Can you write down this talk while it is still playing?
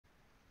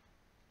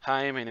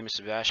Hi, my name is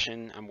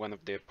Sebastian. I'm one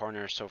of the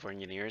partner software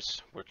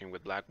engineers working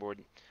with Blackboard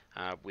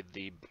with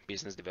the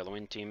business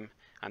development team.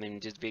 And in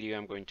this video,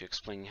 I'm going to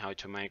explain how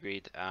to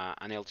migrate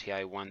an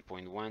LTI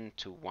 1.1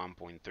 to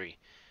 1.3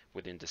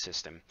 within the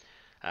system.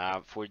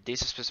 For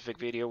this specific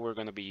video, we're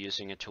going to be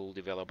using a tool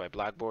developed by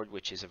Blackboard,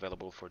 which is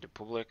available for the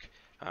public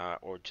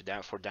or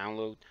for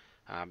download.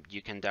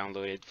 You can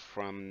download it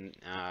from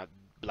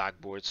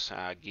Blackboard's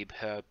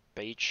GitHub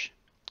page,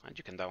 and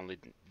you can download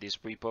this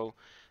repo.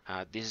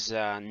 This is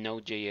a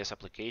Node.js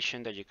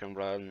application that you can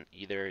run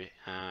either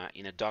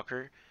in a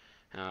Docker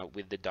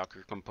with the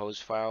Docker compose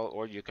file,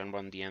 or you can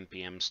run the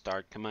npm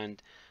start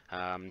command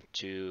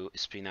to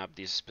spin up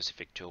this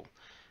specific tool.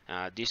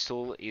 This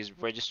tool is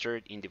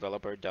registered in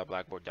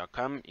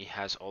developer.blackboard.com. It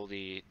has all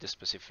the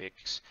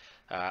specifics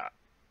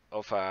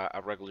of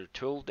a regular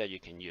tool that you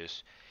can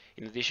use.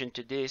 In addition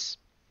to this,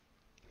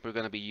 we're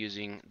going to be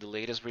using the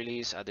latest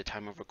release at the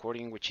time of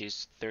recording, which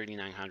is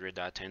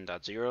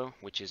 3900.10.0,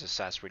 which is a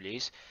SaaS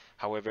release.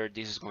 However,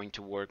 this is going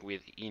to work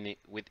with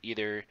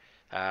either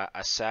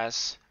a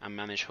SaaS, a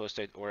managed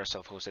hosted, or a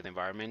self-hosted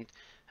environment.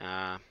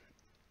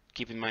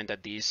 Keep in mind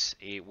that this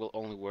will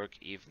only work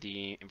if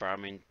the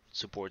environment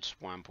supports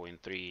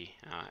 1.3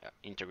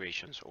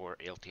 integrations or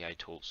LTI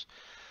tools.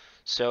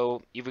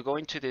 So if we go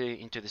into the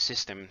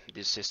system,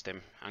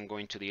 and go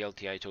into the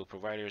LTI tool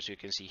providers, you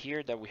can see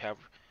here that we have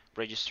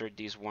registered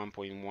this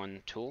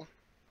 1.1 tool.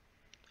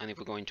 And if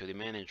we go into the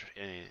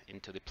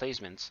into the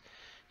placements,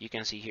 you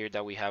can see here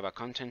that we have a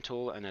content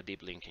tool and a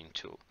deep linking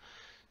tool.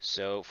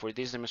 So for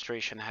this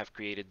demonstration, I have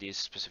created this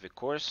specific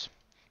course.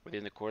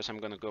 Within the course, I'm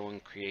going to go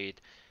and create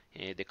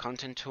the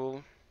content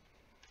tool,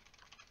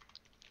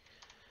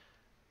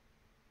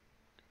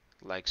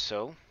 like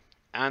so,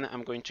 and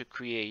I'm going to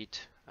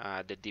create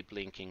the deep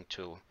linking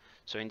tool.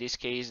 So in this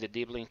case, the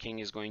deep linking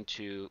is going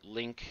to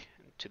link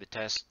to the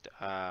test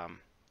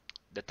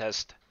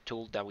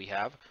tool that we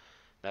have.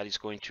 That is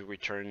going to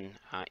return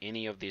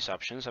any of these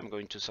options. I'm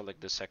going to select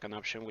the second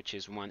option, which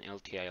is one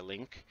LTI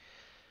link.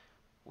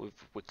 We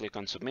click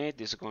on submit.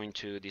 This is going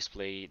to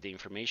display the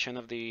information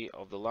of the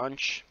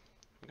launch.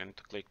 I'm going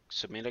to click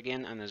submit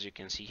again, and as you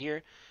can see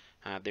here,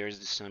 there is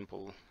the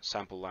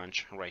sample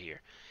launch right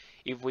here.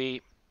 If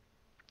we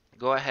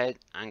go ahead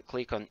and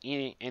click on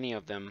any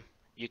of them,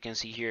 you can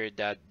see here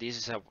that this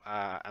is a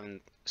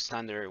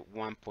standard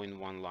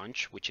 1.1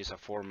 launch, which is a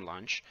form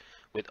launch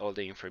with all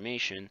the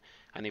information.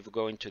 And if we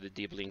go into the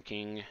deep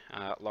linking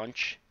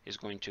launch, is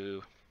going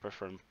to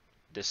perform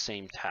the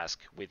same task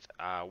with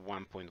a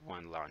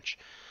 1.1 launch.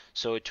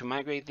 So to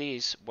migrate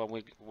these,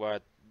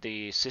 what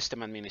the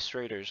system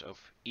administrators of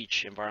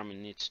each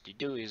environment needs to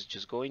do is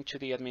just go into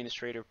the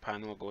administrator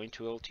panel, go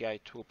into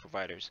LTI tool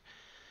providers.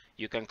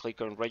 You can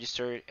click on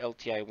register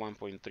LTI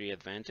 1.3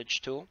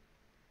 advantage tool,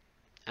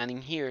 and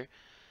in here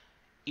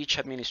each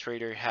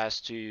administrator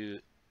has to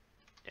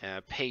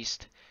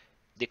paste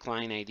the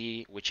client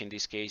ID, which in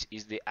this case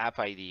is the app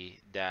ID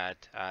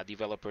that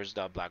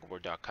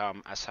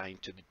developers.blackboard.com assigned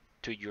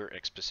to your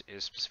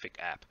specific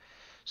app.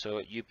 So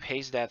you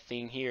paste that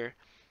thing here,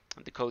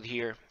 the code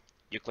here,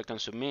 you click on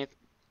submit.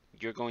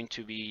 You're going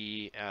to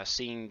be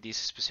seeing this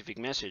specific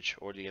message,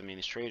 or the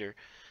administrator,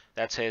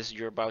 that says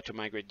you're about to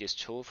migrate this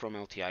tool from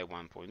LTI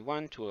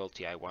 1.1 to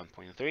LTI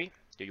 1.3.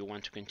 Do you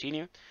want to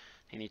continue?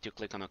 You need to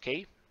click on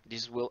OK.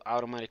 This will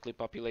automatically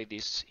populate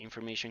this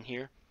information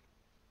here.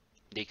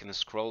 They can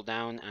scroll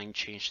down and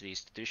change the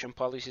institution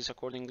policies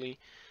accordingly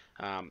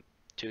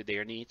to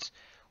their needs,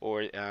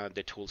 or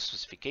the tool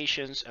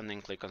specifications, and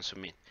then click on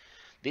submit.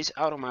 This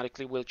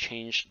automatically will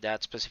change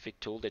that specific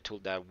tool, the tool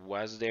that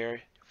was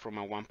there, from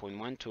a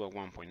 1.1 to a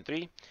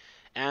 1.3,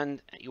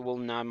 and it will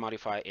not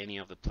modify any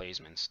of the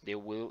placements. They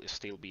will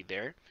still be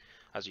there,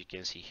 as you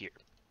can see here.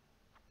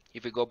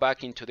 If we go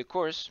back into the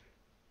course,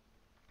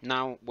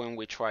 now when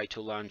we try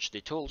to launch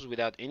the tools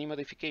without any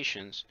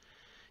modifications,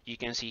 you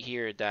can see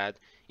here that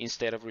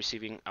instead of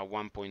receiving a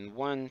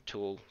 1.1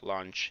 tool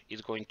launch,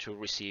 it's going to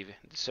receive,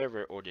 the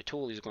server or the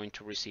tool is going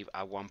to receive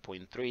a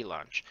 1.3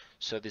 launch.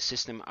 So the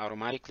system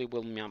automatically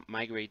will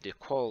migrate the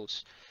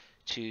calls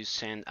to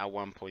send a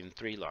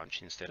 1.3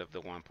 launch instead of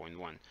the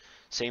 1.1.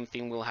 Same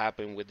thing will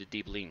happen with the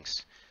deep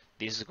links.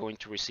 This is going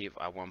to receive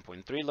a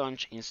 1.3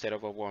 launch instead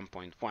of a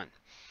 1.1.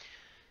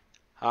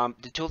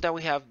 The tool that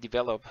we have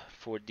developed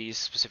for this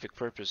specific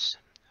purpose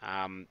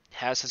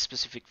has a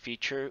specific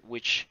feature,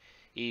 which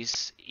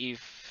is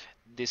if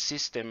the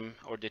system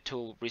or the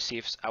tool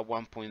receives a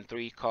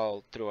 1.3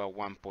 call through a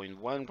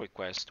 1.1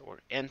 request or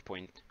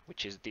endpoint,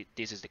 which is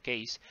this is the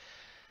case,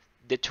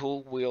 the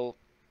tool will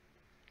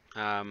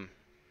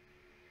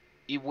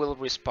it will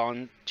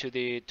respond to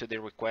the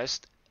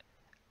request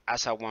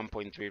as a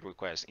 1.3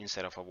 request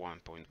instead of a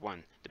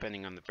 1.1,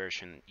 depending on the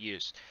version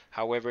used.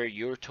 However,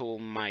 your tool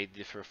might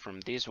differ from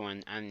this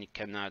one, and it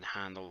cannot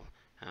handle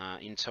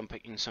in some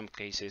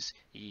cases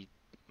it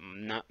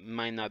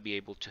might not be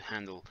able to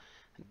handle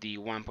the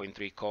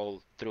 1.3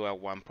 call through a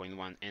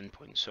 1.1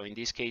 endpoint. So in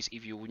this case,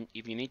 if you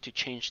need to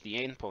change the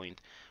endpoint,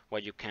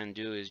 what you can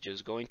do is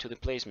just go into the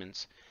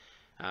placements,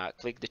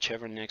 Click the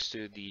chevron next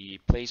to the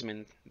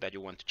placement that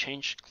you want to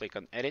change, click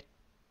on edit.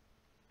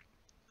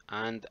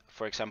 And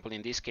for example,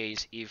 in this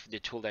case, if the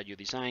tool that you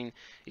design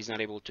is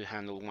not able to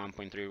handle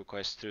 1.3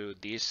 requests through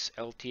this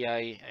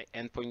LTI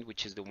endpoint,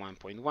 which is the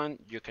 1.1,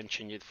 you can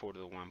change it for the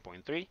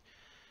 1.3,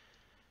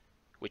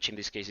 which in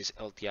this case is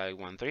LTI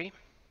 1.3.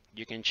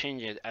 You can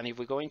change it, and if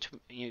we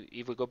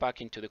go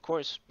back into the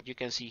course, you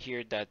can see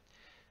here that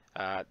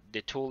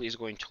the tool is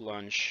going to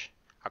launch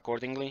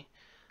accordingly,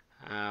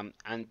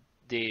 and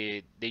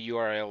the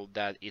URL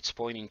that it's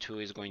pointing to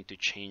is going to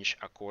change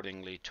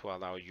accordingly to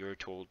allow your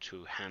tool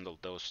to handle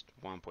those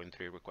 1.3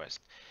 requests.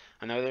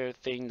 Another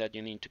thing that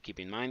you need to keep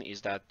in mind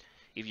is that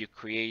if you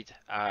create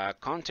a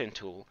content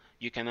tool,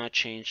 you cannot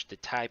change the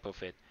type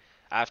of it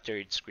after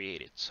it's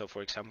created. So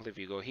for example, if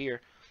you go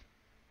here,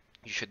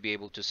 you should be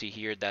able to see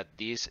here that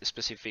these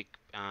specific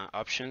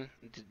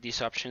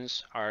these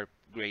options are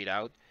grayed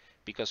out,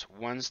 because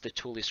once the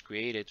tool is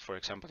created, for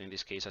example in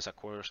this case as a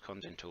course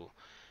content tool,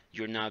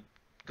 you're not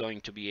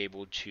going to be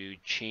able to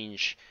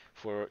change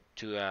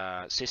to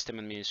a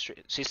system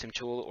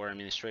tool or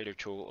administrator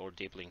tool or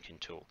deep linking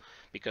tool,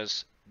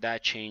 because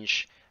that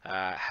change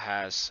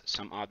has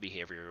some odd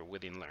behavior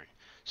within Learn.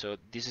 So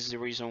this is the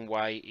reason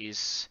why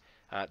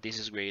this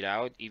is grayed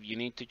out. If you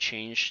need to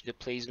change the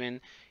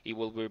placement, it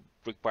will be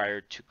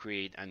required to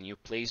create a new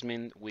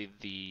placement with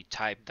the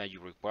type that you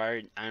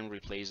required and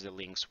replace the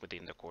links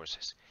within the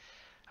courses.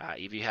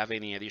 If you have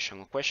any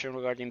additional question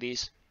regarding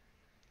this,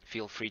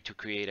 feel free to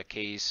create a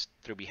case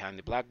through Behind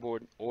the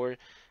Blackboard, or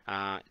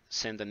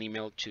send an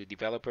email to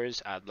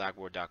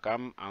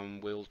developers@blackboard.com,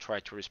 and we'll try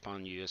to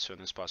respond to you as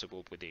soon as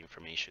possible with the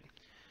information.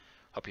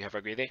 Hope you have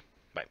a great day.